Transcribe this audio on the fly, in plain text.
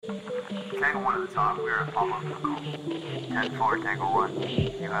Tango 1 at the top. We are at follow vehicle. 10-4, Tango 1.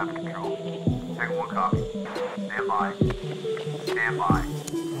 You have control. Tango 1 copy. Stand by. Stand by.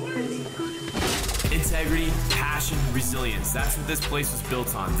 Integrity, passion, resilience. That's what this place was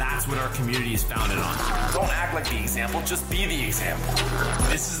built on. That's what our community is founded on. Don't act like the example, just be the example.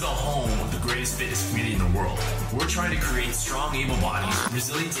 This is the home of the greatest fitness community in the world. We're trying to create strong, able bodies,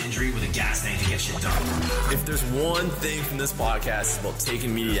 resilient to injury with a gas tank to get shit done. If there's one thing from this podcast, it's about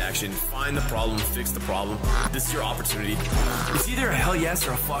taking immediate action, find the problem, fix the problem. This is your opportunity. It's either a hell yes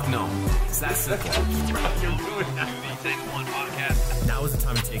or a fuck no. It's that simple. You're doing that. The Tango 1 podcast. Now is the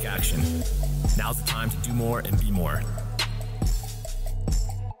time to take action. Now's the time to do more and be more.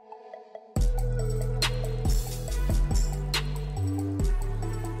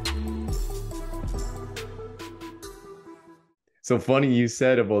 So funny you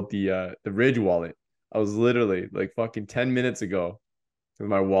said about the Ridge wallet. I was literally like fucking 10 minutes ago.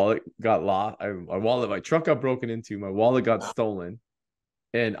 My wallet got lost. My truck got broken into. My wallet got stolen.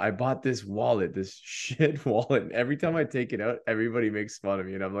 And I bought this wallet, this shit wallet. And every time I take it out, everybody makes fun of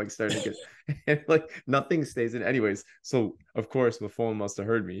me. And I'm like starting to get, and like nothing stays in. Anyways, so of course, my phone must have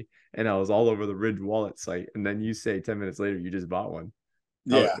heard me. And I was all over the Ridge wallet site. And then you say 10 minutes later, you just bought one.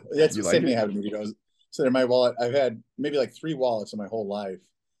 Yeah, that's the same thing happened to me. So in my wallet, I've had maybe like 3 wallets in my whole life.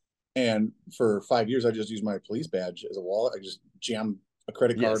 And for 5 years, I just used my police badge as a wallet. I just jammed a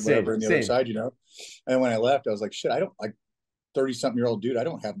credit card, whatever, in the other side, And when I left, I was like, shit, I don't like 30-something-year-old dude. I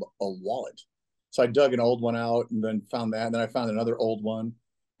don't have a wallet. So I dug an old one out and then found that. And then I found another old one.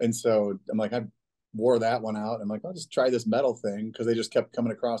 And so I'm like, I wore that one out. I'm like, I'll just try this metal thing because they just kept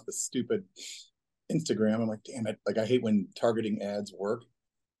coming across the stupid Instagram. I'm like, damn it. Like, I hate when targeting ads work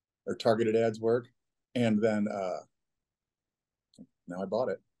or targeted ads work. And then now I bought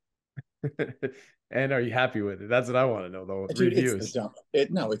it. And are you happy with it? That's what I want to know, though. Dude, reviews. It's dumb.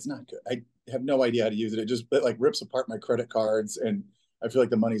 No, it's not good. I have no idea how to use it. It like rips apart my credit cards, and I feel like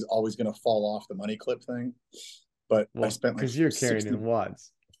the money's always going to fall off the money clip thing. But I spent like because you're carrying in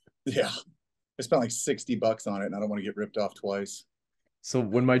wads. Yeah, I spent like $60 on it, and I don't want to get ripped off twice. So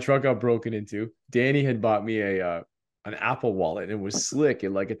when my truck got broken into, Danny had bought me an Apple wallet, and it was slick. It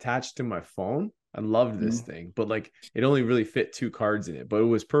like attached to my phone. I loved this thing, but like it only really fit 2 cards in it. But it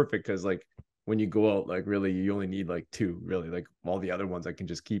was perfect because like when you go out, like really you only need like 2, really. Like all the other ones I can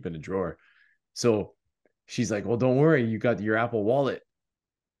just keep in a drawer. So she's like, well, don't worry, you got your Apple wallet.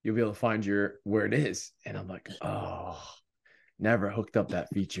 You'll be able to find where it is. And I'm like, oh, never hooked up that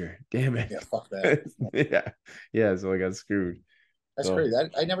feature. Damn it. Yeah, fuck that. Yeah. So I got screwed. That's crazy.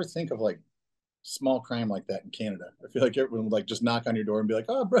 I never think of like small crime like that in Canada. I feel like everyone would like just knock on your door and be like,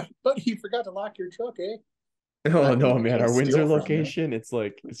 oh, buddy, you forgot to lock your truck, eh? Oh no, man. Our Windsor location, it's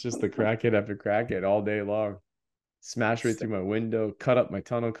just the crackhead after crackhead all day long. Smash right through my window, cut up my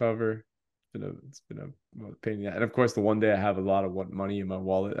tonneau cover. It's been a pain in the ass. And of course, the one day I have a lot of money in my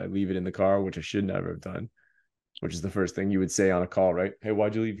wallet, I leave it in the car, which I should never have done. Which is the first thing you would say on a call, right? Hey, why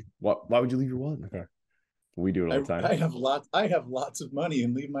would you leave your wallet in the car? We do it all the time. I have lots of money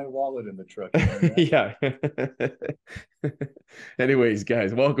and leave my wallet in the truck. Yeah. Anyways,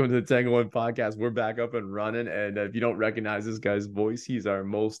 guys, welcome to the Tango 1 podcast. We're back up and running. And if you don't recognize this guy's voice, he's I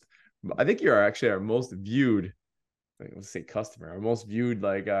think you're actually our most viewed, let's say customer, our most viewed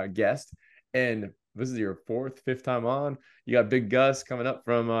guest. And this is your 4th, 5th time on. You got Big Gus coming up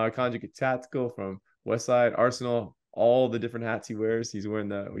from Conjugate Tactical, from Westside Arsenal, all the different hats he wears. He's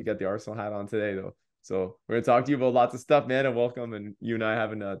wearing we got the Arsenal hat on today, though. So we're going to talk to you about lots of stuff, man, and welcome. And you and I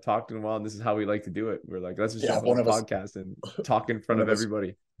haven't talked in a while, and this is how we like to do it. We're like, let's just jump on a podcast and talk in front of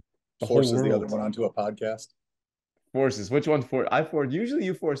everybody. Forces the other one onto a podcast. Forces. Which one usually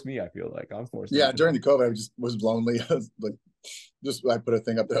you force me, I feel like. I'm forced. Yeah, during the COVID, I just was lonely. I was like, I put a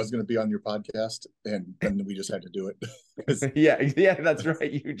thing up that I was going to be on your podcast, and then we just had to do it. yeah, that's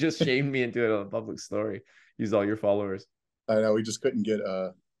right. You just shamed me into it on a public story. Used all your followers. I know, we just couldn't get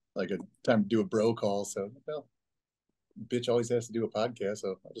a time to do a bro call. So, well, bitch always has to do a podcast,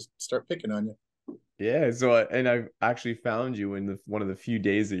 so I'll just start picking on you. Yeah. So, and I've actually found you in one of the few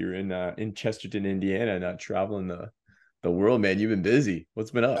days that you're in Chesterton, Indiana, not traveling the world, man. You've been busy.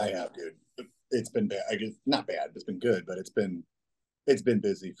 What's been up? I have, dude. It's been bad. I guess not bad. It's been good, but it's been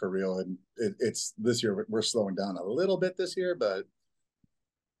busy for real. And it's this year we're slowing down a little bit this year, but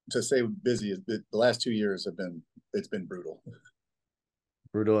to say busy is the last 2 years it's been brutal.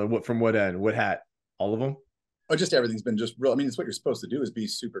 Brutal. And from what end? What hat? All of them? Oh, just everything's been just real. I mean, it's what you're supposed to do, is be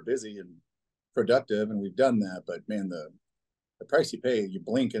super busy and productive, and we've done that. But man, the price you pay, you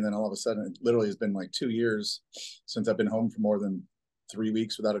blink, and then all of a sudden, it literally has been like 2 years since I've been home for more than 3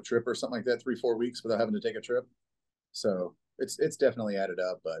 weeks without a trip or something like that. 3-4 weeks without having to take a trip. So it's definitely added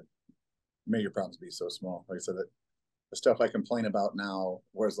up. But may your problems be so small. Like I said, that the stuff I complain about now,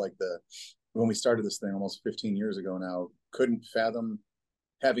 whereas like when we started this thing almost 15 years ago now, couldn't fathom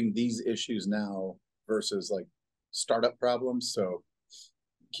having these issues now versus like startup problems. So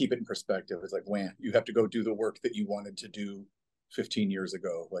keep it in perspective. It's like, man, you have to go do the work that you wanted to do 15 years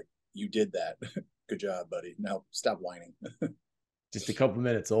ago. Like you did that. Good job, buddy. Now stop whining. Just a couple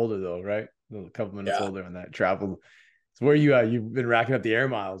minutes older though, right? A couple minutes Yeah. older on that travel. So where are you at? You've been racking up the air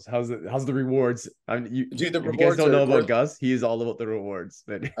miles. How's the rewards? I mean, Dude, the if you guys rewards don't know are about worth. Gus, he is all about the rewards.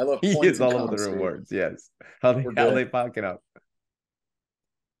 I love He points is and all about the comps, dude. rewards. Yes. We're How good. they packing up?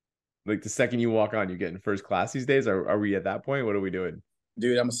 Like the second you walk on, you get in first class these days. Are we at that point? What are we doing?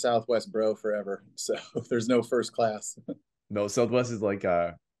 Dude, I'm a Southwest bro forever. So there's no first class. No, Southwest is like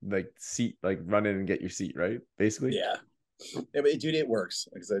seat, like run in and get your seat, right? Basically. Yeah. Yeah, but dude, it works.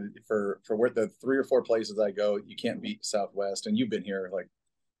 Like I said, for where the 3 or 4 places I go, you can't beat Southwest. And you've been here. Like,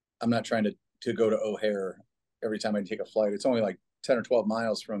 I'm not trying to go to O'Hare every time I take a flight. It's only like 10 or 12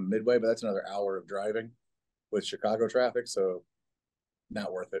 miles from Midway, but that's another hour of driving with Chicago traffic. So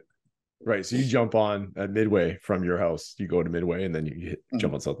not worth it. Right. So you jump on at Midway from your house. You go to Midway and then you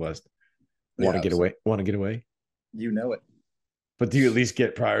jump on Southwest. Want to get away? Want to get away? You know it. But do you at least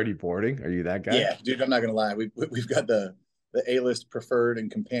get priority boarding? Are you that guy? Yeah, dude. I'm not gonna lie. We've got the A-list preferred and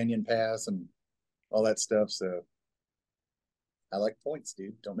companion pass and all that stuff. So I like points,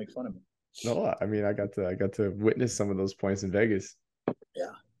 dude. Don't make fun of me. No, I mean I got to witness some of those points in Vegas.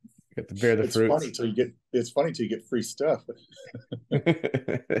 Yeah. Got to bear the it's fruits. It's funny till you get free stuff.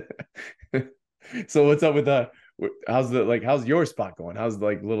 So what's up with how's your spot going? How's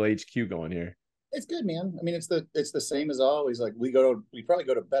like little HQ going here? It's good, man. I mean, it's the same as always. Like we probably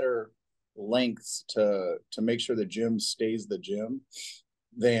go to better lengths to make sure the gym stays the gym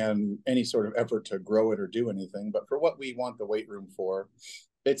than any sort of effort to grow it or do anything. But for what we want the weight room for,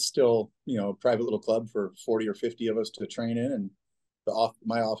 it's still, a private little club for 40 or 50 of us to train in. And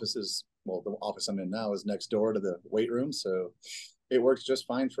my office the office I'm in now is next door to the weight room. So it works just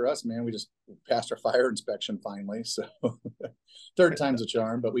fine for us, man. We just passed our fire inspection finally. So third time's a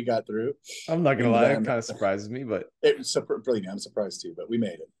charm, but we got through. I'm not going to lie. It kind of surprises me, but it's really, I'm surprised too, but we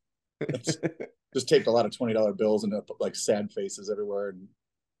made it. Just taped a lot of $20 bills and like sad faces everywhere and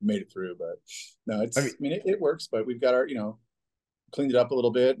made it through. But no, it works, but we've got our, cleaned it up a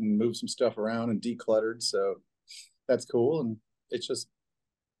little bit and moved some stuff around and decluttered. So that's cool. And it's just,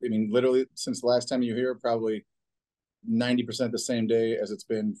 literally since the last time you were here, probably 90% the same day as it's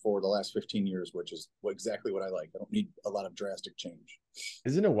been for the last 15 years, which is exactly what I like. I don't need a lot of drastic change.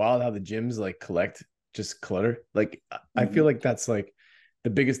 Isn't it wild how the gyms like collect just clutter? Like I feel like that's like the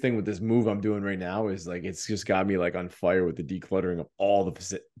biggest thing with this move I'm doing right now is like it's just got me like on fire with the decluttering of all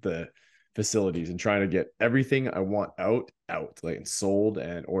the facilities and trying to get everything I want out like and sold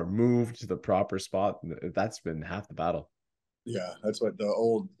or moved to the proper spot. That's been half the battle. Yeah, that's what the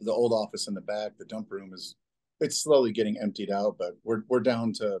old office in the back, the dump room it's slowly getting emptied out, but we're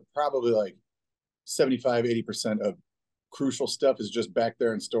down to probably like 75-80% of crucial stuff is just back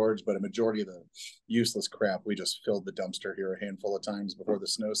there in storage, but a majority of the useless crap we just filled the dumpster here a handful of times before the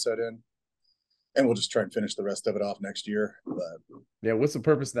snow set in, and we'll just try and finish the rest of it off next year. But yeah, what's the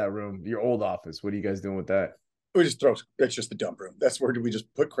purpose of that room, your old office? What are you guys doing with that? It's just the dump room. That's where we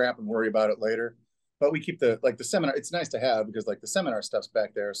just put crap and worry about it later. But we keep the seminar. It's nice to have because like the seminar stuff's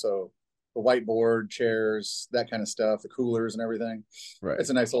back there, so the whiteboard, chairs, that kind of stuff, the coolers and everything. Right. It's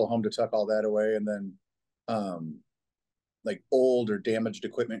a nice little home to tuck all that away. And then like old or damaged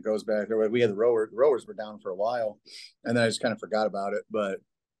equipment goes back there. We had the rowers were down for a while, and then I just kind of forgot about it. But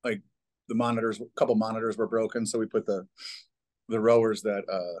like a couple monitors were broken, so we put the rowers that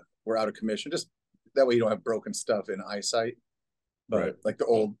were out of commission. Just that way you don't have broken stuff in eyesight. But right. Like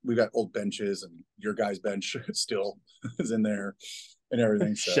we've got old benches, and your guy's bench still is in there and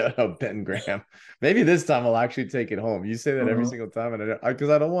everything. So. Shut up, Ben Graham. Maybe this time I'll actually take it home. You say that every single time, and because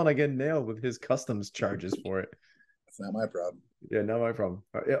I don't want to get nailed with his customs charges for it. That's not my problem. Yeah, not my problem.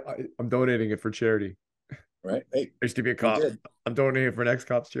 I'm donating it for charity. Right. Hey, I used to be a cop. I'm donating it for next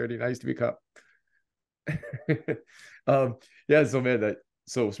cop's charity, and I used to be a cop. Yeah. So man,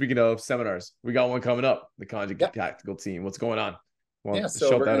 so speaking of seminars, we got one coming up. The Conjugate Tactical Team. What's going on? Well, so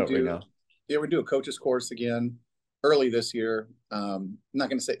shout that out right now. Yeah, we're doing a coach's course again early this year. I'm not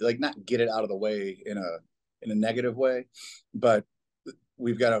going to say like not get it out of the way in a negative way, but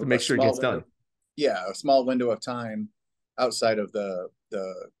we've got to make sure it gets done. Yeah, a small window of time outside of the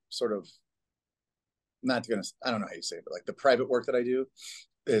sort of I don't know how you say it, but like the private work that I do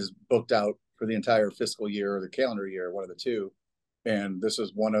is booked out for the entire fiscal year or the calendar year, one of the two. And this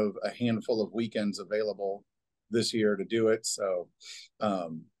is one of a handful of weekends available this year to do it. So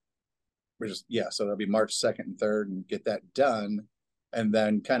so that'll be March 2nd and 3rd, and get that done. And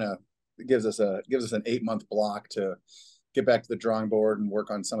then kind of gives us an 8-month block to get back to the drawing board and work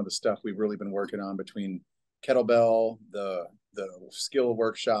on some of the stuff we've really been working on between kettlebell, the skill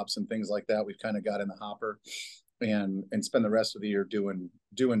workshops and things like that. We've kind of got in the hopper, and spend the rest of the year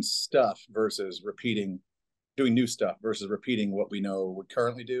doing stuff versus doing new stuff versus repeating what we know we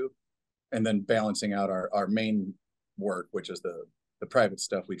currently do, and then balancing out our main work, which is the private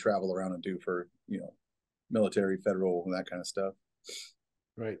stuff we travel around and do for, military, federal, and that kind of stuff.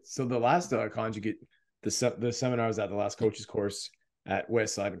 Right. So the last conjugate, the seminar I was at, the last coaches course at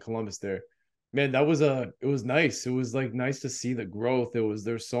Westside in Columbus there, man, it was nice. It was like nice to see the growth.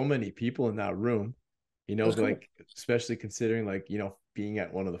 There's so many people in that room, like, cool. Especially considering like, being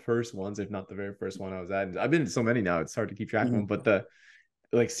at one of the first ones, if not the very first one I was at. And I've been to so many now, it's hard to keep track of them, but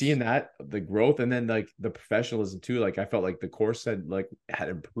seeing the growth, and then like the professionalism too. Like I felt like the course had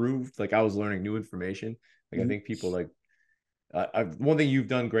improved. Like I was learning new information. Like I think people one thing you've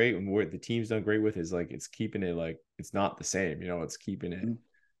done great and what the team's done great with is like, it's keeping it like, it's not the same, it's keeping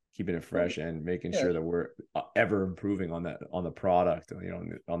it fresh and making sure that we're ever improving on the product,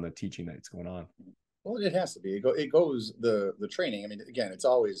 on the teaching that's going on. Well, it has to be. It goes the training. I mean, again, it's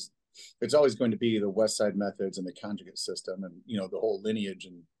always going to be the Westside methods and the conjugate system, and the whole lineage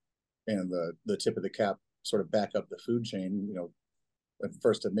and the tip of the cap sort of back up the food chain.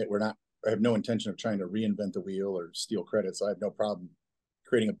 First admit I have no intention of trying to reinvent the wheel or steal credit, so I have no problem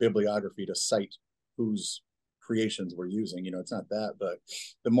creating a bibliography to cite whose creations we're using. It's not that, but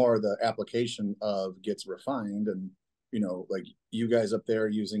the more the application of gets refined, and like you guys up there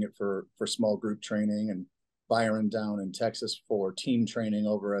using it for small group training, and Byron down in Texas for team training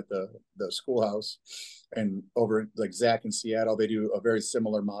over at the schoolhouse, and over like Zach in Seattle, they do a very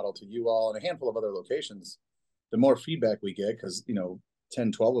similar model to you all, and a handful of other locations. The more feedback we get, because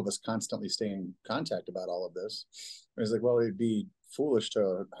 10, 12 of us constantly stay in contact about all of this. It's like, well, it'd be foolish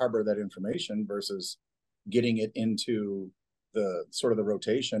to harbor that information versus getting it into the sort of the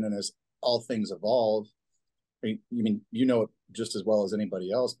rotation. And as all things evolve, I mean, it just as well as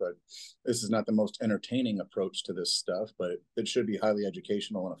anybody else, but this is not the most entertaining approach to this stuff, but it should be highly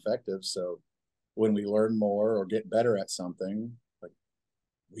educational and effective. So when we learn more or get better at something, like,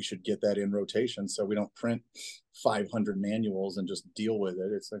 we should get that in rotation, so we don't print 500 manuals and just deal with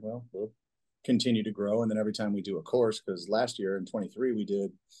it. It's like, well, we'll continue to grow. And then every time we do a course, because last year in 23, we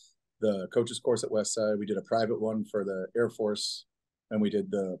did the coaches course at Westside, we did a private one for the Air Force, and we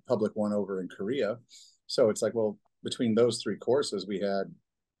did the public one over in Korea. So it's like, well, between those 3 courses, we had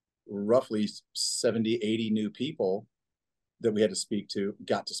roughly 70, 80 new people that we got to speak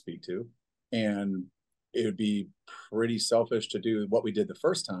to. And it would be pretty selfish to do what we did the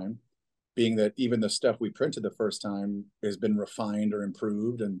first time, being that even the stuff we printed the first time has been refined or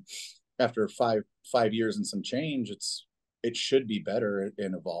improved. And after five years and some change, it should be better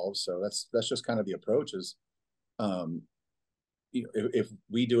and evolve. So that's just kind of the approach is, if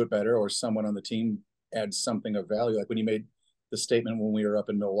we do it better, or someone on the team adds something of value, like when you made the statement when we were up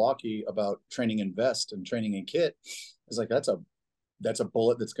in Milwaukee about training in vest and training in kit, it's like, that's a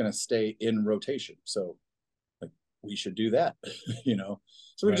bullet that's going to stay in rotation. So like, we should do that,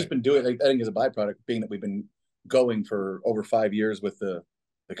 So we've just been doing it, I think, as a byproduct, being that we've been going for over 5 years with the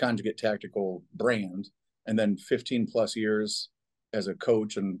Conjugate Tactical brand, and then 15 plus years as a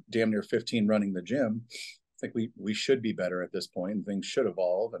coach, and damn near 15 running the gym. I think we should be better at this point, and things should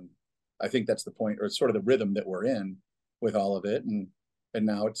evolve. And I think that's the point, or it's sort of the rhythm that we're in with all of it. And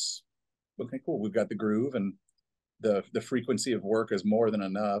now it's okay, cool. We've got the groove, and the frequency of work is more than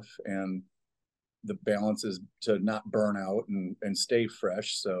enough. And the balance is to not burn out and stay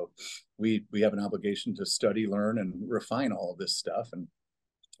fresh. So we have an obligation to study, learn, and refine all of this stuff. And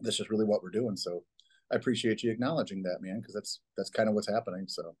that's just really what we're doing. So I appreciate you acknowledging that, man, because that's kind of what's happening.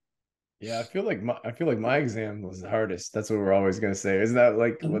 So yeah, I feel like my exam was the hardest. That's what we're always gonna say. Isn't that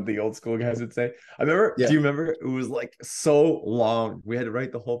like what the old school guys would say? I remember. Yeah. Do you remember? It was like so long. We had to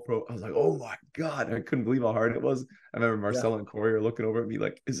write the whole pro. I was like, oh my god, I couldn't believe how hard it was. I remember Marcel and Corey are looking over at me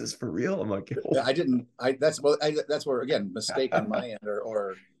like, is this for real? I'm like, oh. Yeah, I didn't. That's where, again, mistake on my end,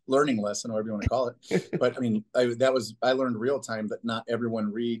 or learning lesson, whatever you want to call it. But I mean, I learned real time that not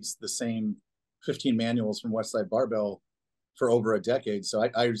everyone reads the same 15 manuals from Westside Barbell for over a decade. So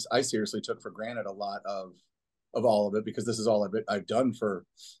I seriously took for granted a lot of all of it, because this is all I've done for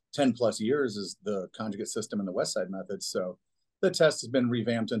 10 plus years, is the conjugate system and the Westside methods. So the test has been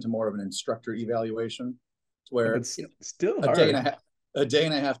revamped into more of an instructor evaluation, where it's still hard. A day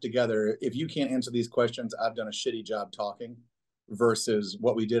and a half together, if you can't answer these questions, I've done a shitty job talking, versus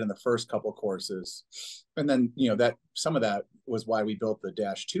what we did in the first couple courses. And then, that some of that was why we built the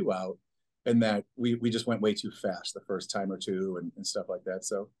 -2 out, and that we just went way too fast the first time or two and stuff like that.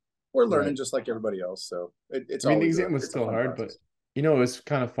 So we're learning just like everybody else. So it's I mean, the always exam was it's a still fun hard, but process. it's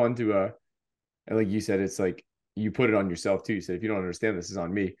kind of fun to and like you said, it's like you put it on yourself too. You said, if you don't understand, this is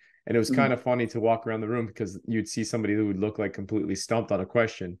on me. And it was Mhm. kind of funny to walk around the room because you'd see somebody who would look like completely stumped on a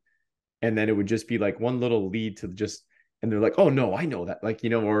question. And then it would just be like one little lead to just, and they're like, oh no, I know that. Like,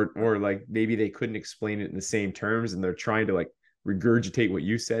 or like maybe they couldn't explain it in the same terms and they're trying to like regurgitate what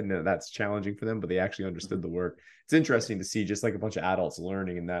you said. And that's challenging for them, but they actually understood the work. It's interesting to see just like a bunch of adults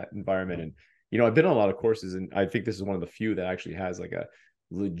learning in that environment. And, I've been on a lot of courses and I think this is one of the few that actually has like a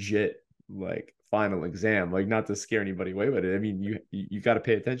legit like final exam, like not to scare anybody away, but I mean, you got to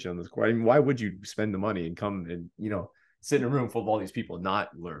pay attention on this course. I mean, why would you spend the money and come and, sit in a room full of all these people and not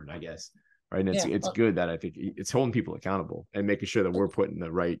learn, I guess. Right. And Yeah. it's good that I think it's holding people accountable and making sure that we're putting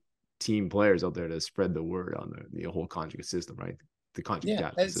the right team players out there to spread the word on the whole conjugate system, right? The conjugate Yeah,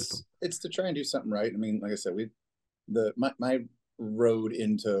 tactical system. it's to try and do something right. I mean, like I said, my road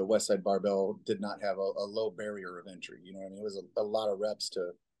into Westside Barbell did not have a low barrier of entry. You know what I mean? It was a lot of reps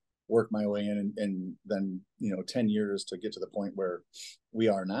to work my way in, and then 10 years to get to the point where we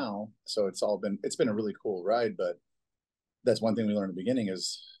are now. So it's been a really cool ride. But that's one thing we learned at the beginning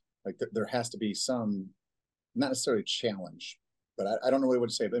is like there has to be some, not necessarily challenge, but I don't know what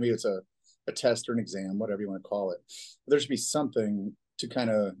to say. Maybe it's a test or an exam, whatever you want to call it. There should be something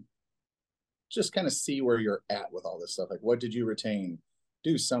to just kind of see where you're at with all this stuff. Like, what did you retain?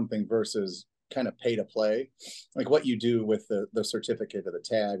 Do something versus kind of pay to play. Like what you do with the certificate or the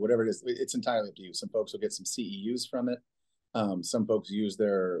tag, whatever it is, it's entirely up to you. Some folks will get some CEUs from it. Some folks use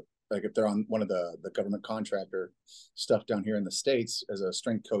their, like if they're on one of the government contractor stuff down here in the States as a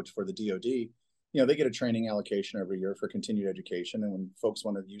strength coach for the DoD, they get a training allocation every year for continued education. And when folks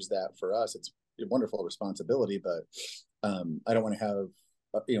want to use that for us, it's a wonderful responsibility, but I don't want to have,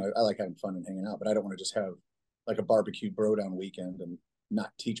 I like having fun and hanging out, but I don't want to just have like a barbecue bro down weekend and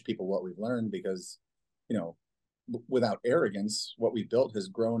not teach people what we've learned because, without arrogance, what we built has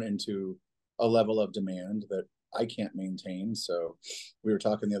grown into a level of demand that I can't maintain. So we were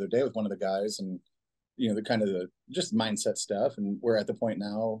talking the other day with one of the guys and, the kind of the just mindset stuff. And we're at the point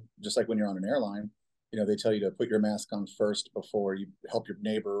now, just like when you're on an airline, they tell you to put your mask on first before you help your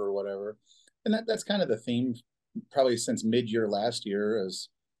neighbor or whatever. And that's kind of the theme probably since mid-year last year is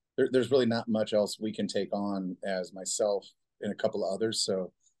there's really not much else we can take on as myself and a couple of others.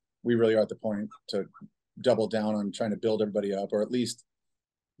 So we really are at the point to double down on trying to build everybody up, or at least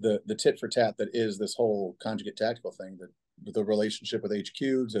the tit for tat that is this whole conjugate tactical thing, the relationship with HQ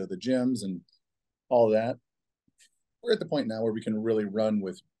to the gyms and all of that. We're at the point now where we can really run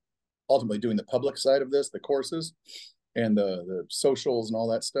with ultimately doing the public side of this, the courses and the socials and all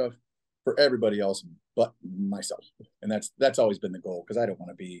that stuff for everybody else but myself. And that's always been the goal, because I don't want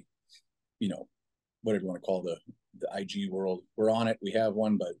to be, whatever you want to call the IG world. We're on it. We have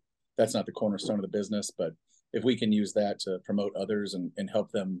one, but that's not the cornerstone of the business. But if we can use that to promote others and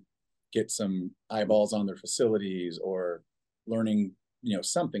help them get some eyeballs on their facilities or learning,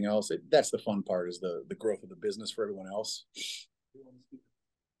 something else, that's the fun part, is the growth of the business for everyone else.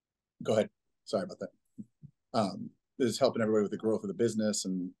 Go ahead. Sorry about that. This is helping everybody with the growth of the business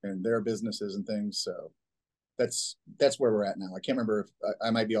and their businesses and things. So that's where we're at now. I can't remember if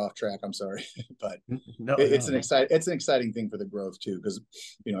I might be off track. I'm sorry, but it's an exciting thing for the growth too. Because,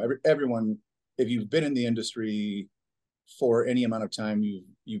 everyone, if you've been in the industry for any amount of time,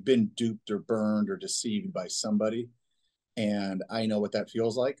 you've been duped or burned or deceived by somebody. And I know what that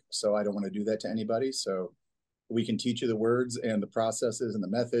feels like. So I don't want to do that to anybody. So we can teach you the words and the processes and the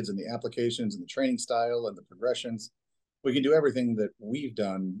methods and the applications and the training style and the progressions. We can do everything that we've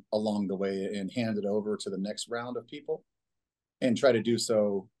done along the way and hand it over to the next round of people and try to do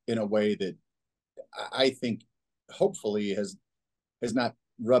so in a way that I think hopefully has not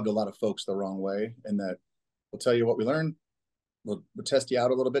rubbed a lot of folks the wrong way, and that we'll tell you what we learned. We'll test you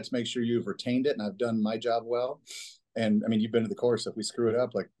out a little bit to make sure you've retained it and I've done my job well. And I mean, you've been to the course. If we screw it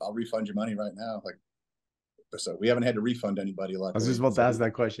up, like, I'll refund your money right now. Like, so we haven't had to refund anybody, luckily. I was just about to ask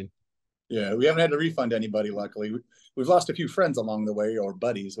that question. Yeah, we haven't had to refund anybody, luckily. We've lost a few friends along the way, or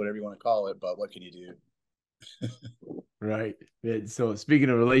buddies, whatever you want to call it, but what can you do? Right. Yeah, so speaking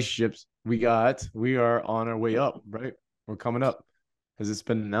of relationships, we are on our way up, right? We're coming up. Has this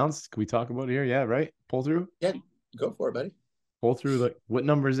been announced? Can we talk about it here? Yeah, right? Pull through? Yeah, go for it, buddy. Pull through, like, what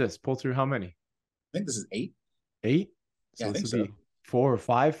number is this? Pull through how many? I think this is 8. 8? So yeah, this would so. Be 4 or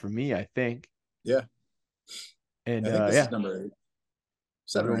 5 for me, I think. Yeah. And I think this is number 8.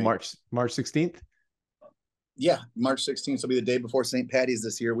 7 or 8. March 16th? Yeah, March 16th will be the day before St. Patty's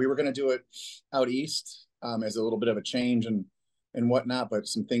this year. We were going to do it out east as a little bit of a change and whatnot, but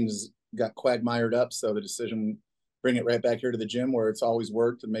some things got quagmired up. So the decision, bring it right back here to the gym where it's always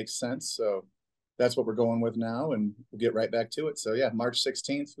worked and makes sense. So that's what we're going with now, and we'll get right back to it. So yeah, March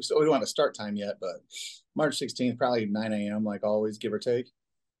 16th. We don't have a start time yet, but March 16th, probably 9 a.m. like always, give or take.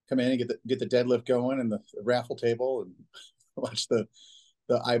 Come in and get the deadlift going and the raffle table, and watch the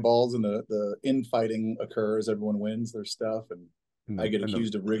eyeballs and the infighting occur as everyone wins their stuff, and I get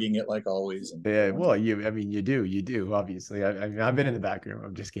accused of rigging it like always. And yeah, well, you do obviously. I've been in the back room.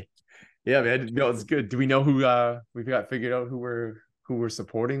 I'm just kidding. Yeah, man. No, it's good. Do we know who we've got figured out who we're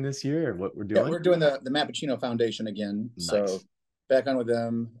supporting this year or what we're doing? Yeah, we're doing the Mappuccino Foundation again. Nice. So back on with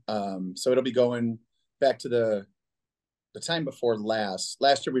them. So it'll be going back to the time before last.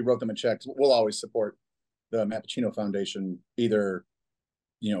 Last year we wrote them a check. We'll always support the Mappuccino Foundation, either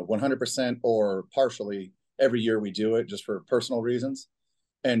 100% or partially. Every year we do it just for personal reasons.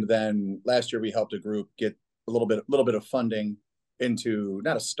 And then last year we helped a group get a little bit of funding into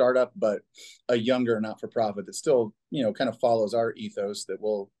not a startup, but a younger not-for-profit that still, kind of follows our ethos, that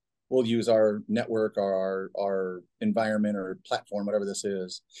we'll use our network or our environment or platform, whatever this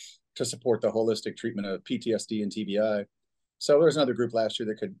is, to support the holistic treatment of PTSD and TBI. So there's another group last year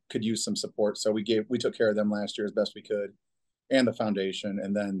that could use some support. So we took care of them last year as best we could, and the foundation.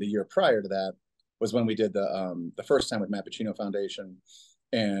 And then the year prior to that was when we did the first time with Mappuccino Foundation,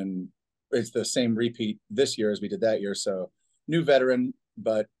 and it's the same repeat this year as we did that year. So new veteran,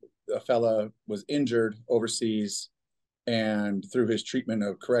 but a fella was injured overseas, and through his treatment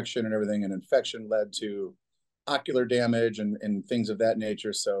of correction and everything, an infection led to ocular damage and things of that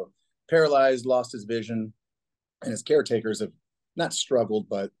nature. So paralyzed, lost his vision, and his caretakers have not struggled,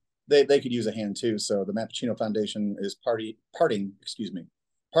 but they could use a hand too. So the Mappuccino Foundation is partnering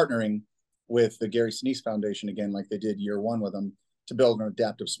with the Gary Sinise Foundation again, like they did year one with them, to build an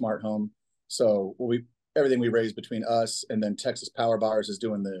adaptive smart home. So everything we raise between us, and then Texas Power Bars is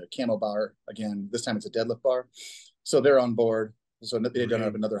doing the camo bar again. This time it's a deadlift bar. So they're on board. So they've done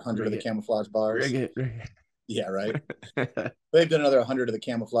up another 100 of the camouflage bars. Rig it. Yeah, right. They've done another 100 of the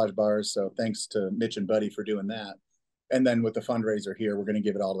camouflage bars. So thanks to Mitch and Buddy for doing that. And then with the fundraiser here, we're going to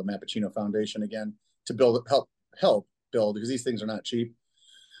give it all to the Mappuccino Foundation again to help build, because these things are not cheap.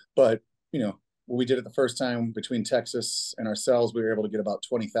 But, we did it the first time between Texas and ourselves, we were able to get about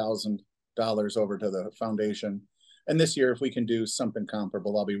 $20,000 over to the foundation. And this year, if we can do something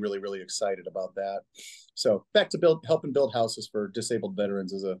comparable, I'll be really, really excited about that. So back to helping build houses for disabled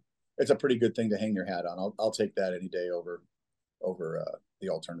veterans it's a pretty good thing to hang your hat on. I'll take that any day over the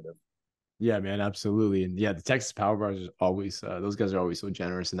alternative. Yeah, man, absolutely. And yeah, the Texas Power Bars is always those guys are always so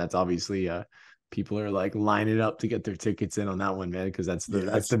generous, and that's obviously people are like lining up to get their tickets in on that one, man, because that's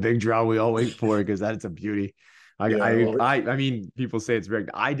the big draw we all wait for, because that's a beauty. I mean, people say it's rigged.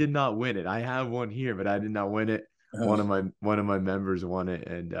 I did not win it. I have one here, but I did not win it. One of my members won it,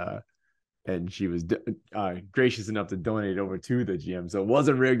 and she was gracious enough to donate it over to the gym. So it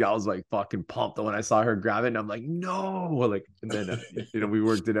wasn't rigged. I was like fucking pumped when I saw her grab it, and I'm like, no, and then we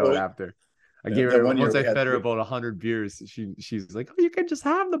worked it out after. I gave her once I fed her about 100 beers. She's like, oh, you can just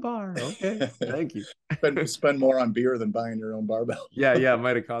have the bar. Okay, thank you. Spend more on beer than buying your own barbell. Yeah, it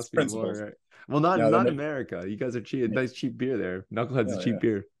might have cost me more. Right? Well, not in America. You guys are cheap. Nice cheap beer there. Knucklehead's cheap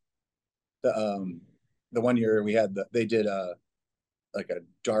beer. The one year we had they did like a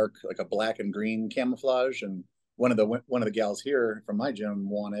dark, like a black and green camouflage, and one of the gals here from my gym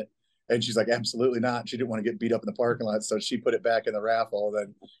won it. And she's like, absolutely not. She didn't want to get beat up in the parking lot. So she put it back in the raffle.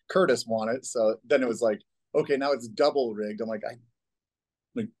 Then Curtis won it. So then it was like, okay, now it's double rigged. I'm like,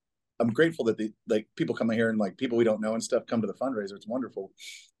 I'm grateful that people come in here and like people we don't know and stuff come to the fundraiser. It's wonderful.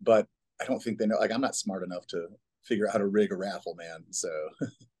 But I don't think they know, like, I'm not smart enough to figure out how to rig a raffle, man. So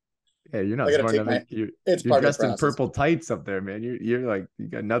yeah, you're not smart enough. You're dressed in purple tights up there, man. You're like, you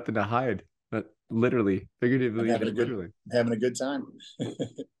got nothing to hide. But literally, figuratively, having a good time.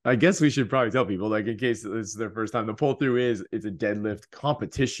 I guess we should probably tell people, like, in case this is their first time, the pull through it's a deadlift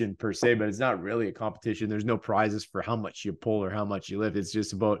competition per se, but it's not really a competition. There's no prizes for how much you pull or how much you lift. It's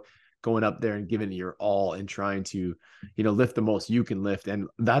just about going up there and giving it your all and trying to, lift the most you can lift. And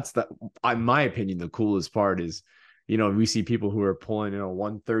that's in my opinion, the coolest part is, we see people who are pulling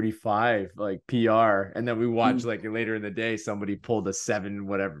 135 like PR, and then we watch like later in the day somebody pulled a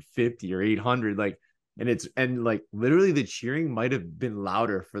 750 or 800, like, and like literally the cheering might have been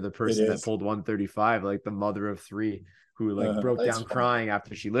louder for the person that pulled 135, like the mother of three who like broke down crying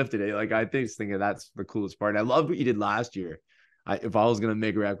after she lifted it. Like, I think that's the coolest part. And I loved what you did last year. If I was gonna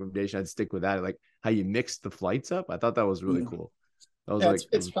make a recommendation, I'd stick with that. Like how you mixed the flights up. I thought that was really cool. That was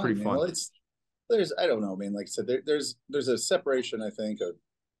it's fun, pretty fun. Well, I don't know, man. Like I said, there's a separation, I think,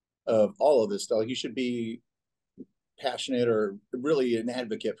 of all of this stuff. Like, you should be passionate or really an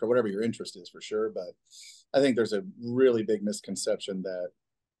advocate for whatever your interest is, for sure. But I think there's a really big misconception that,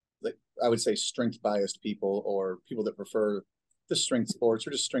 like, I would say strength biased people or people that prefer the strength sports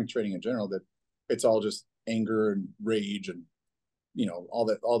or just strength training in general, that it's all just anger and rage and, you know, all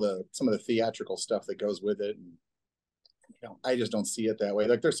the some of the theatrical stuff that goes with it. And, you know, I just don't see it that way.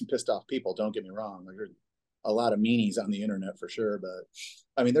 Like, there's some pissed off people, don't get me wrong. Like, there's a lot of meanies on the internet for sure, but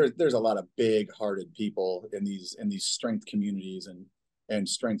I mean, there's a lot of big hearted people in these strength communities and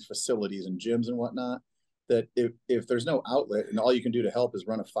strength facilities and gyms and whatnot, that if there's no outlet and all you can do to help is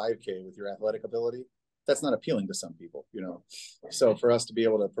run a 5K with your athletic ability, that's not appealing to some people, you know. So for us to be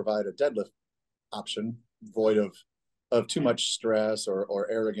able to provide a deadlift option void of too much stress or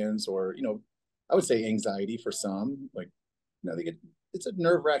arrogance, or, you know, I would say anxiety for some, like, you know, it's a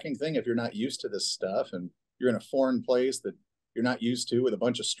nerve-wracking thing if you're not used to this stuff and you're in a foreign place that you're not used to with a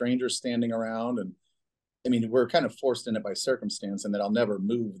bunch of strangers standing around. And I mean, we're kind of forced in it by circumstance, and that I'll never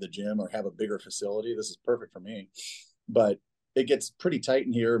move the gym or have a bigger facility. This is perfect for me, but it gets pretty tight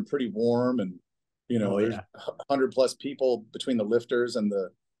in here and pretty warm. And, you know, there's 100+ people between the lifters and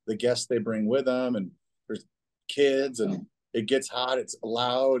the guests they bring with them. And there's kids, and it gets hot. It's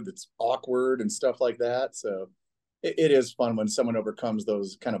loud. It's awkward and stuff like that. So it is fun when someone overcomes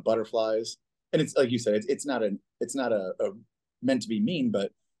those kind of butterflies. And it's like you said, it's not a meant to be mean,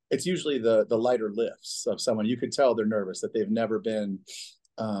 but it's usually the lighter lifts of someone. You could tell they're nervous, that they've never been,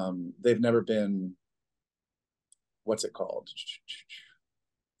 what's it called?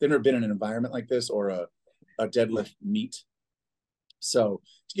 They've never been in an environment like this, or a deadlift meet. So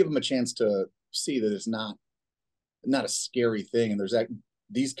to give them a chance to see that it's not a scary thing, and there's that,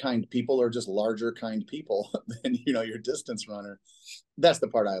 these kind of people are just larger kind people than, you know, your distance runner. That's the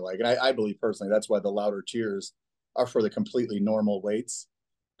part I like. And I believe personally, that's why the louder cheers are for the completely normal weights.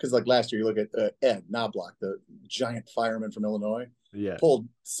 Because like last year, you look at Ed Knobloch, the giant fireman from Illinois, pulled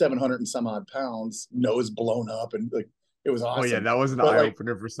 700 and some odd pounds, nose blown up, and like, it was awesome. Oh yeah, that was an eye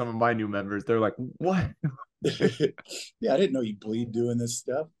opener for some of my new members. They're like, "What?" Yeah, I didn't know you bleed doing this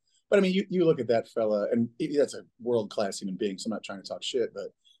stuff. But I mean, you look at that fella, and that's a world-class human being, so I'm not trying to talk shit, but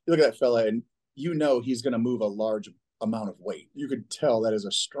you look at that fella, and you know he's going to move a large amount of weight. You could tell that is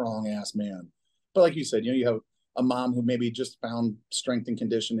a strong-ass man. But like you said, you know, you have a mom who maybe just found strength and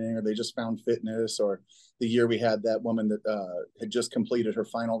conditioning, or they just found fitness, or the year we had that woman that had just completed her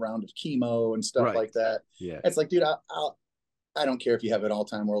final round of chemo and stuff like that. Yeah. It's like, dude, I don't care if you have an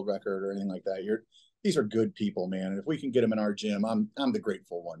all-time world record or anything like that. These are good people, man. And if we can get them in our gym, I'm the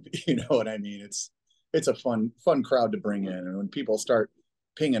grateful one. You know what I mean? It's a fun crowd to bring in. And when people start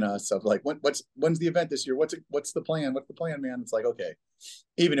pinging us of like, when's the event this year? What's the plan? What's the plan, man? It's like, okay,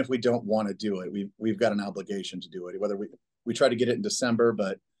 even if we don't want to do it, we've got an obligation to do it. Whether we try to get it in December,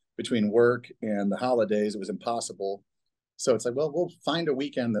 but between work and the holidays, it was impossible. So it's like, well, we'll find a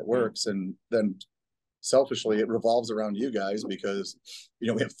weekend that works, and then selfishly it revolves around you guys, because, you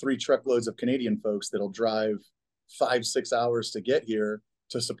know, we have 3 truckloads of Canadian folks that'll drive 5-6 hours to get here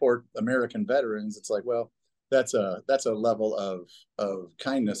to support American veterans. It's like, well, that's a level of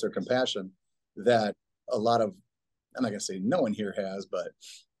kindness or compassion that a lot of, I'm not gonna say no one here has, but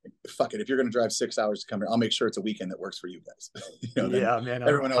fuck it, if you're gonna drive 6 hours to come here, I'll make sure it's a weekend that works for you guys. You know, yeah, man.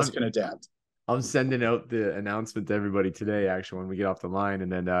 Everyone else can adapt. I'm sending out the announcement to everybody today, actually, when we get off the line,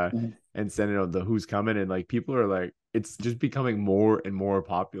 and then and sending out the who's coming. And like, people are like, it's just becoming more and more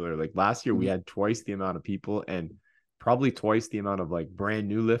popular. Like last year, we had twice the amount of people and probably twice the amount of like brand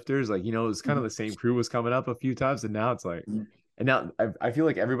new lifters. Like, you know, it was kind of the same crew was coming up a few times, and now it's like, and now I feel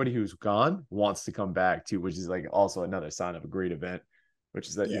like everybody who's gone wants to come back too, which is like also another sign of a great event, which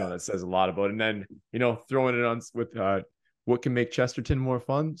is that, you know, that says a lot about it. And then, you know, throwing it on with what can make Chesterton more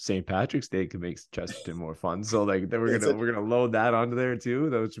fun? St. Patrick's Day can make Chesterton more fun. So like, then we're gonna load that onto there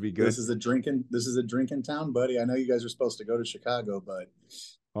too. That should be good. This is a drinking town, buddy. I know you guys are supposed to go to Chicago, but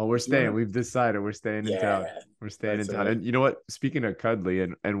we're staying. We've decided we're staying in town. We're staying in town. And you know what? Speaking of cuddly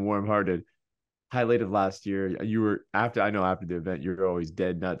and warm-hearted, highlight of last year, you were after the event, you're always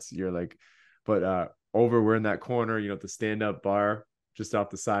dead nuts. You're like, but we're in that corner, you know, the stand-up bar just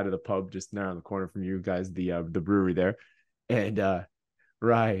off the side of the pub, just now on the corner from you guys, the brewery there. And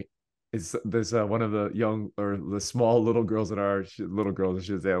right, it's there's one of the young or the small little girls that are little girls, I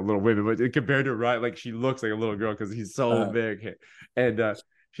should say, little women, but compared to Ryan, like she looks like a little girl because he's so big. And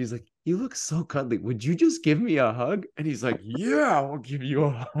she's like, "You look so cuddly. Would you just give me a hug?" And he's like, "Yeah, I'll give you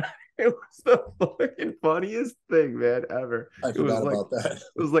a hug." It was the fucking funniest thing, man, ever. I forgot about that.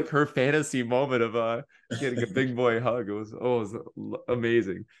 It was like her fantasy moment of getting a big boy hug. It was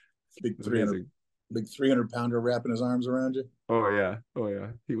amazing. Big amazing. big 300-pounder wrapping his arms around you. Oh yeah. Oh yeah.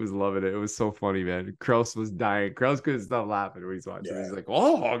 He was loving it. It was so funny, man. Kraus was dying. Kraus couldn't stop laughing when he's watching. Yeah. He's like,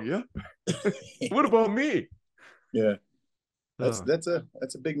 "Oh yeah. What about me?" Yeah. Oh, That's a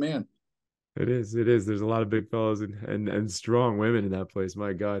big man. it is. It is. There's a lot of big fellas and strong women in that place.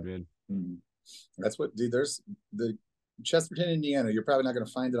 My God, man. Mm. That's what, dude. There's the Chesterton, Indiana. You're probably not going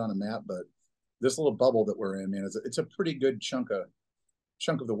to find it on a map, but this little bubble that we're in, man, it's a pretty good chunk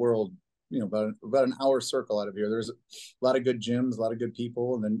of the world. You know, about an hour circle out of here. There's a lot of good gyms, a lot of good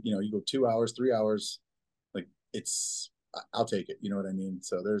people, and then you go 2 hours, 3 hours. Like I'll take it. You know what I mean?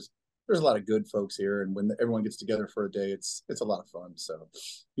 So there's a lot of good folks here, and when everyone gets together for a day, it's a lot of fun. So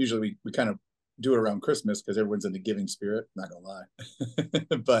usually we kind of do it around Christmas because everyone's in the giving spirit. Not gonna lie,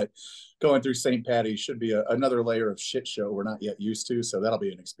 but going through St. Patty's should be another layer of shit show we're not yet used to. So that'll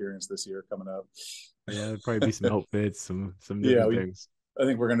be an experience this year coming up. Yeah, there'll probably be some outfits, some Yeah, different things. I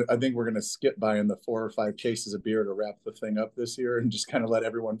think we're gonna skip buying the 4 or 5 cases of beer to wrap the thing up this year, and just kind of let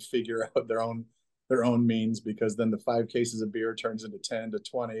everyone figure out their own means, because then the 5 cases of beer turns into 10 to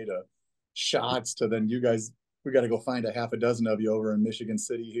 20 to shots to then you guys, we got to go find a half a dozen of you over in Michigan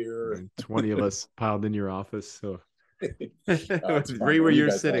City here. And 20 of us piled in your office. So It's right fun, where man. You you're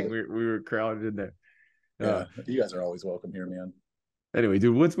guys sitting, love we were crowded in there. Yeah, you guys are always welcome here, man. Anyway,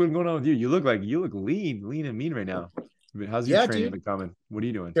 dude, what's been going on with you? You look lean and mean right now. I mean, how's your Yeah, training dude. been coming? What are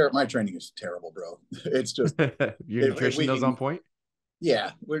you doing? My training is terrible, bro. It's just Your nutrition does on point?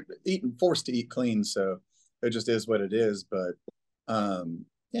 Yeah, we're forced to eat clean, so it just is what it is. But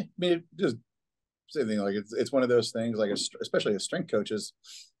yeah, I mean, it just same thing. Like it's one of those things. Like especially as strength coaches,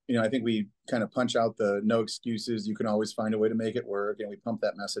 I think we kind of punch out the no excuses. You can always find a way to make it work, and we pump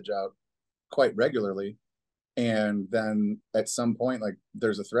that message out quite regularly. And then at some point, like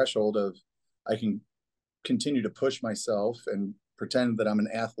there's a threshold of I can continue to push myself and pretend that I'm an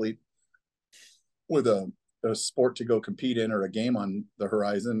athlete with a sport to go compete in or a game on the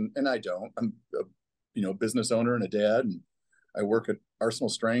horizon, and I don't. I'm a business owner and a dad, and I work at Arsenal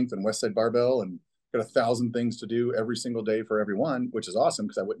Strength and Westside Barbell, and got 1,000 things to do every single day for everyone, which is awesome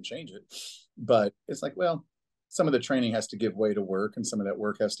because I wouldn't change it. But it's like, well, some of the training has to give way to work, and some of that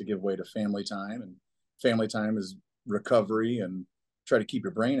work has to give way to family time, and family time is recovery and try to keep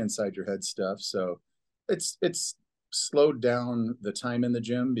your brain inside your head stuff. So it's slowed down the time in the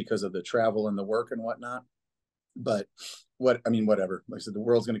gym because of the travel and the work and whatnot. But whatever. Like I said, the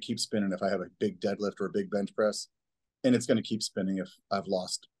world's going to keep spinning if I have a big deadlift or a big bench press, and it's going to keep spinning if I've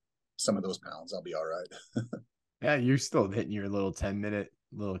lost some of those pounds. I'll be all right. Yeah, you're still hitting your little 10-minute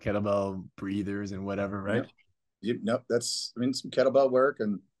little kettlebell breathers and whatever, right? Nope. That's some kettlebell work,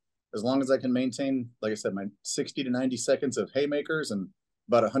 and as long as I can maintain, like I said, my 60 to 90 seconds of haymakers and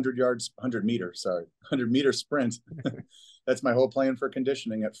about 100-meter sprint. That's my whole plan for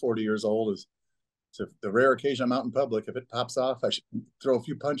conditioning at 40 years old. Is so the rare occasion I'm out in public, if it pops off, I should throw a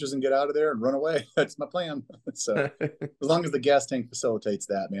few punches and get out of there and run away. That's my plan. So as long as the gas tank facilitates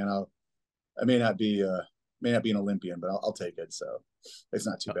that, man, I may not be an Olympian, but I'll take it. So it's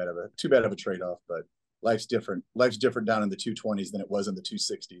not too bad of a trade-off. But life's different. Life's different down in the 220s than it was in the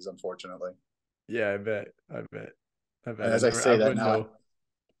 260s, unfortunately. Yeah, I bet. And as I say that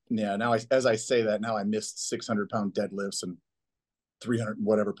now, I missed 600-pound deadlifts and 300 and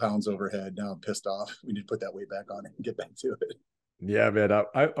whatever pounds overhead. Now I'm pissed off. We need to put that weight back on and get back to it. Yeah, man.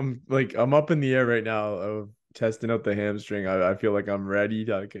 I'm up in the air right now of testing out the hamstring. I feel like I'm ready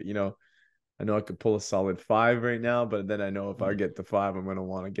to, I know I could pull a solid 5 right now, but then I know if I get to 5, I'm going to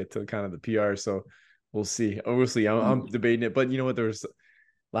want to get to kind of the PR. So we'll see. I'm debating it, but you know what?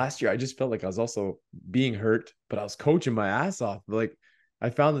 Last year, I just felt like I was also being hurt, but I was coaching my ass off. Like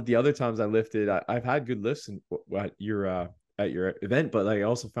I found that the other times I lifted, I've had good lifts at your event, but like I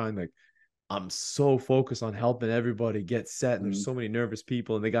also found like I'm so focused on helping everybody get set, and there's so many nervous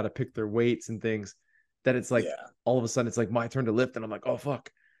people, and they got to pick their weights and things that it's like all of a sudden it's like my turn to lift, and I'm like, oh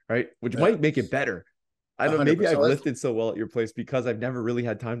fuck, right? Which might make it better. I don't know. Maybe I've lifted so well at your place because I've never really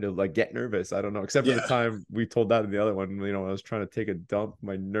had time to like get nervous. I don't know, except for the time we told that in the other one. I was trying to take a dump,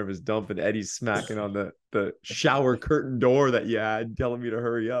 my nervous dump, and Eddie's smacking on the shower curtain door that you had, telling me to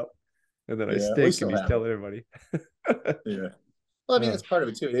hurry up, and then I stink, and he's telling everybody. Yeah. Well, I mean, that's part of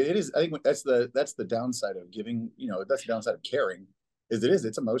it too. It is. I think that's the downside of giving. That's the downside of caring.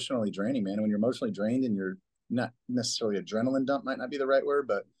 It's emotionally draining, man. When you're emotionally drained and you're not necessarily adrenaline dump might not be the right word,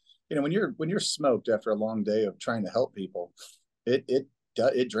 but when you're smoked after a long day of trying to help people, it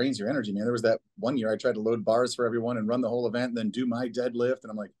drains your energy, man. There was that one year I tried to load bars for everyone and run the whole event and then do my deadlift,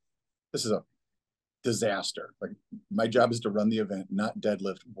 and I'm like, this is a disaster. Like my job is to run the event, not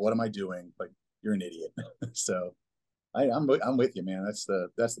deadlift. What am I doing? Like you're an idiot. So I'm with you, man. That's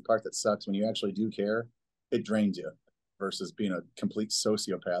the part that sucks when you actually do care. It drains you versus being a complete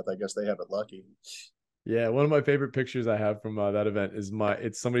sociopath. I guess they have it lucky. Yeah, one of my favorite pictures I have from that event is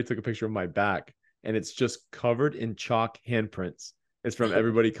it's somebody took a picture of my back and it's just covered in chalk handprints. It's from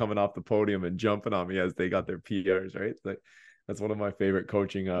everybody coming off the podium and jumping on me as they got their PRs, right? Like that's one of my favorite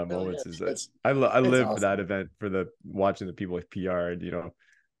coaching moments. Yeah, Is that I live awesome. for that event, for the watching the people with PR, and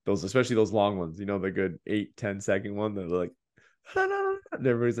those, especially those long ones, the good 8-10 second one that are like and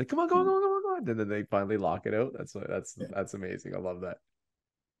everybody's like, come on, go on, and then they finally lock it out. That's amazing. I love that.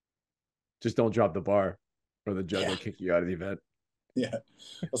 Just don't drop the bar or the judge will kick you out of the event. Yeah.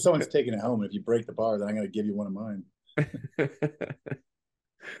 Well, someone's taking it home. And if you break the bar, then I'm going to give you one of mine.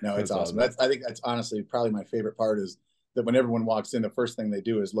 No, it's awesome. I think that's honestly probably my favorite part is that when everyone walks in, the first thing they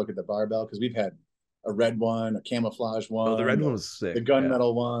do is look at the barbell, because we've had a red one, a camouflage one, the red one was sick, the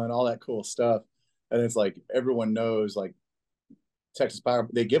gunmetal one, all that cool stuff. And it's like everyone knows, like, Texas Power,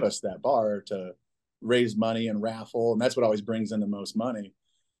 they give us that bar to raise money and raffle, and that's what always brings in the most money.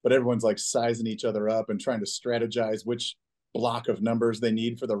 But everyone's like sizing each other up and trying to strategize which block of numbers they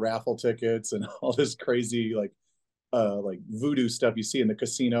need for the raffle tickets and all this crazy like voodoo stuff you see in the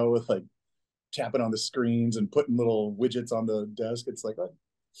casino with like tapping on the screens and putting little widgets on the desk. It's like, oh,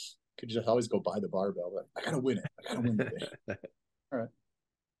 could you just always go buy the barbell? But I gotta win it. I gotta win today. All right.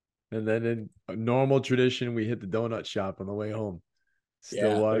 And then in a normal tradition, we hit the donut shop on the way home.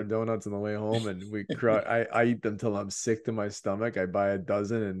 Still wanting donuts on the way home, and I eat them till I'm sick to my stomach. I buy a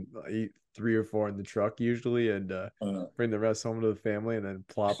dozen and I eat 3 or 4 in the truck usually, and bring the rest home to the family, and then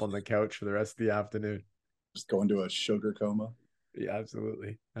plop on the couch for the rest of the afternoon. Just go into a sugar coma. Yeah,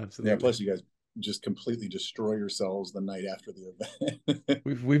 absolutely. Yeah, plus you guys just completely destroy yourselves the night after the event.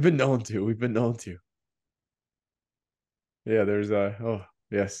 we've been known to. Yeah, there's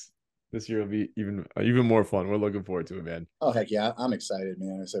yes. This year will be even more fun. We're looking forward to it, man. Oh heck yeah, I'm excited,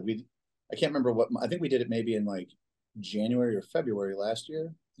 man. I can't remember I think we did it maybe in like January or February last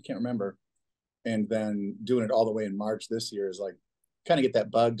year. I can't remember. And then doing it all the way in March this year is like kind of get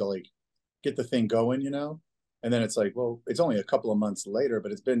that bug to like get the thing going, And then it's like, well, it's only a couple of months later,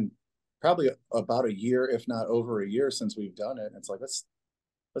 but it's been probably about a year, if not over a year, since we've done it. And it's like, let's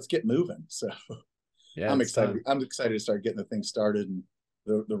get moving. So yeah, I'm excited. I'm excited to start getting the thing started, and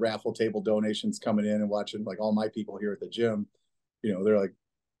the raffle table donations coming in, and watching like all my people here at the gym, they're like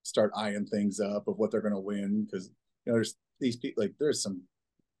start eyeing things up of what they're going to win, because there's these people, like there's some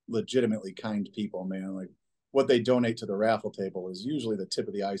legitimately kind people, man. Like what they donate to the raffle table is usually the tip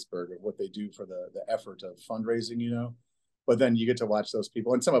of the iceberg of what they do for the effort of fundraising, but then you get to watch those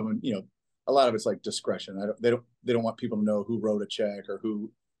people, and some of them, a lot of it's like discretion. They don't want people to know who wrote a check or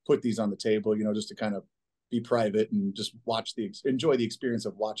who put these on the table, just to kind of be private and just enjoy the experience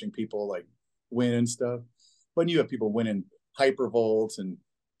of watching people like win and stuff. But you have people winning hypervolts and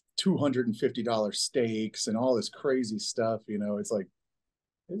 $250 stakes and all this crazy stuff. It's like,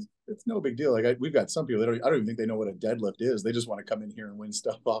 it's no big deal. Like we've got some people I don't even think they know what a deadlift is. They just want to come in here and win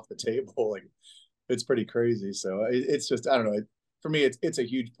stuff off the table. Like it's pretty crazy. So it's just, I don't know. For me, it's a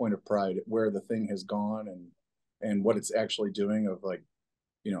huge point of pride where the thing has gone and what it's actually doing, of like,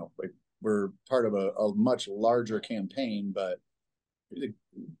 like we're part of a much larger campaign, but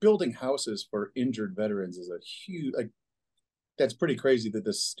building houses for injured veterans is a huge, like, that's pretty crazy that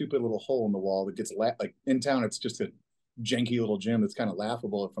this stupid little hole in the wall that gets like in town, it's just a janky little gym that's kind of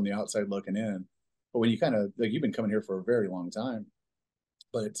laughable from the outside looking in. But when you kind of like, you've been coming here for a very long time,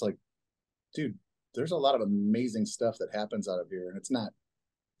 but it's like, dude, there's a lot of amazing stuff that happens out of here. And it's not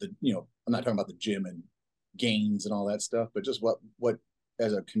I'm not talking about the gym and gains and all that stuff, but just what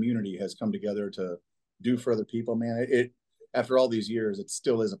as a community has come together to do for other people, man. It after all these years, it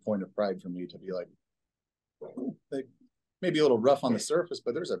still is a point of pride for me to be like maybe a little rough on the surface,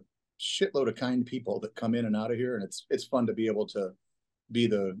 but there's a shitload of kind people that come in and out of here, and it's fun to be able to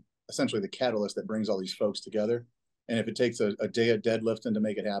be essentially the catalyst that brings all these folks together. And if it takes a day of deadlifting to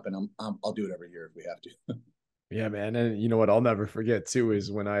make it happen, I'll do it every year if we have to. Yeah, man. And you know what I'll never forget too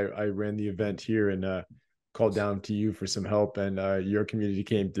is when I ran the event here and called down to you for some help, and your community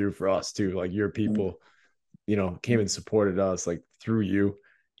came through for us too. Like your people, came and supported us like through you,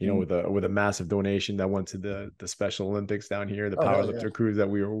 with a massive donation that went to the Special Olympics down here, the powerlifter crews that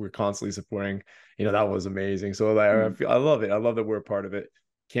we were constantly supporting. That was amazing. So I love it. I love that we're a part of it.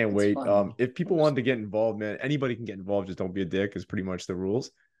 Can't wait. Fun. If people want to get involved, man, anybody can get involved. Just don't be a dick is pretty much the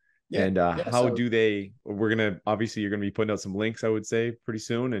rules. Yeah, and how do they? Obviously you're gonna be putting out some links, I would say, pretty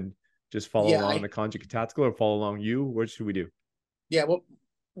soon, and just follow along the Conjugate Tactical, or follow along you. What should we do? Yeah,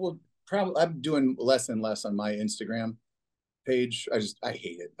 well, probably I'm doing less and less on my Instagram page. I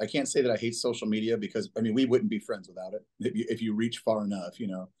hate it. I can't say that I hate social media because I mean we wouldn't be friends without it if you reach far enough, you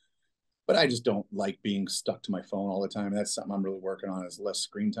know. But I just don't like being stuck to my phone all the time. That's something I'm really working on, is less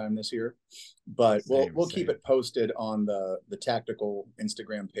screen time this year. But we'll keep it posted on the tactical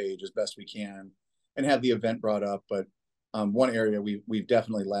Instagram page as best we can, and have the event brought up. But one area we've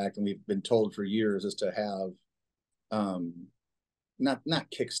definitely lacked, and we've been told for years, is to have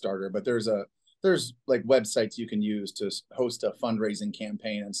not Kickstarter, but there's like websites you can use to host a fundraising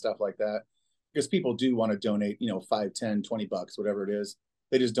campaign and stuff like that, because people do want to donate, you know, 5, 10, 20 bucks, whatever it is.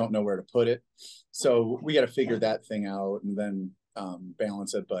 They just don't know where to put it. So we got to figure that thing out and then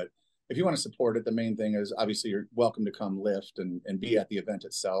balance it. But if you want to support it, the main thing is obviously you're welcome to come lift and be at the event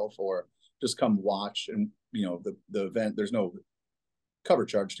itself, or just come watch. And, you know, the event, there's no cover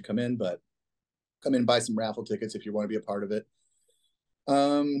charge to come in, but come in, buy some raffle tickets if you want to be a part of it.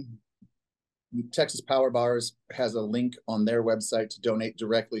 Texas Power Bars has a link on their website to donate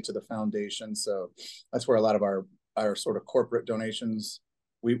directly to the foundation. So that's where a lot of our sort of corporate donations,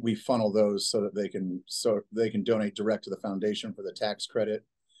 we funnel those so they can donate direct to the foundation for the tax credit.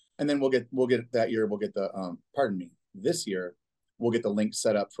 And then we'll get this year we'll get the link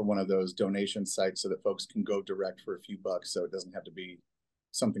set up for one of those donation sites so that folks can go direct for a few bucks, so it doesn't have to be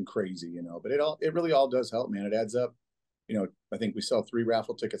something crazy, you know. But it really all does help, man. It adds up. You know, I think we sell 3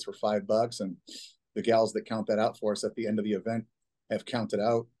 raffle tickets for $5, and the gals that count that out for us at the end of the event have counted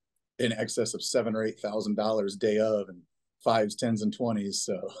out in excess of $7,000 or $8,000 day of, and 5s, 10s, and 20s.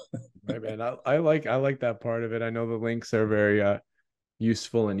 So, right, man, I like that part of it. I know the links are very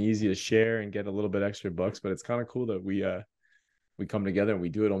useful and easy to share and get a little bit extra bucks, but it's kind of cool that we come together and we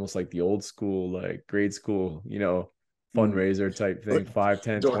do it almost like the old school, like grade school, you know, fundraiser type thing, 5,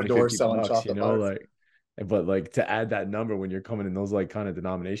 10, 20, 50 bucks, you know, like. But like to add that number when you're coming in those like kind of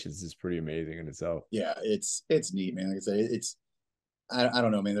denominations is pretty amazing in itself. Yeah, it's neat, man. Like I said, I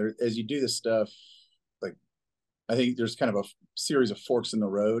don't know, man. As you do this stuff, like I think there's kind of a series of forks in the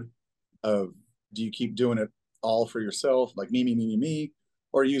road of, do you keep doing it all for yourself, like me,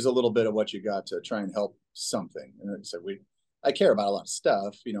 or use a little bit of what you got to try and help something. And like I said, I care about a lot of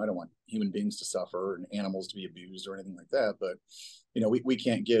stuff. You know, I don't want human beings to suffer and animals to be abused or anything like that. But, you know, we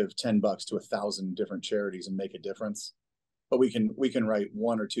can't give $10 to 1,000 different charities and make a difference. But we can write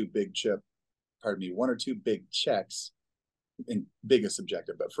one or two big checks, and big is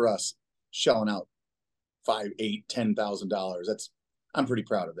subjective. But for us, shelling out $5,000, $8,000, $10,000, I'm pretty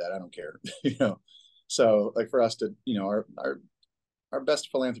proud of that. I don't care, you know. So like for us to, you know, our best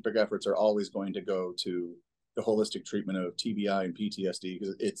philanthropic efforts are always going to go to the holistic treatment of TBI and PTSD,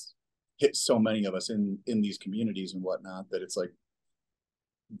 because it's hit so many of us in these communities and whatnot, that it's like,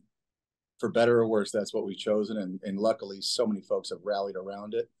 for better or worse, that's what we've chosen. And luckily so many folks have rallied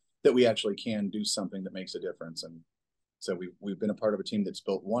around it that we actually can do something that makes a difference. And so we've been a part of a team that's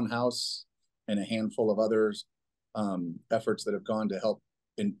built one house and a handful of others, efforts that have gone to help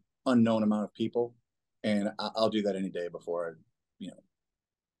an unknown amount of people. And I'll do that any day before I, you know,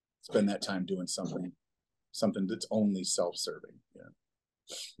 spend that time doing something that's only self-serving. Yeah.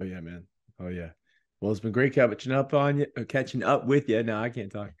 Oh yeah, man. Oh yeah. Well, it's been great catching up with you. No, I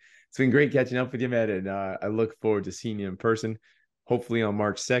can't talk. It's been great catching up with you, man. And I look forward to seeing you in person, hopefully on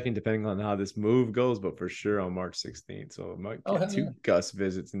March 2nd, depending on how this move goes, but for sure on March 16th. So I might get 2 Gus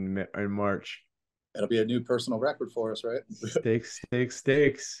visits in March. That'll be a new personal record for us, right?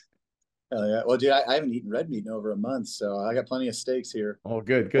 Steaks. Hell yeah. Well, dude, I haven't eaten red meat in over a month, so I got plenty of steaks here. Oh,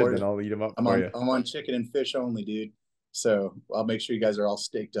 good. Then I'll eat them up for you. I'm on chicken and fish only, dude. So I'll make sure you guys are all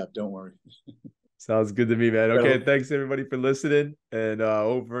staked up. Don't worry. Sounds good to me, man. Okay, thanks everybody for listening. And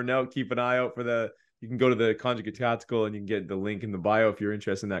over and out, keep an eye out for you can go to the Conjugate Tactical and you can get the link in the bio if you're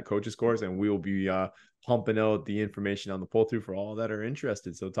interested in that coach's course. And we will be pumping out the information on the pull through for all that are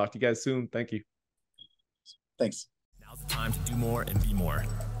interested. So talk to you guys soon. Thank you. Thanks. Now's the time to do more and be more.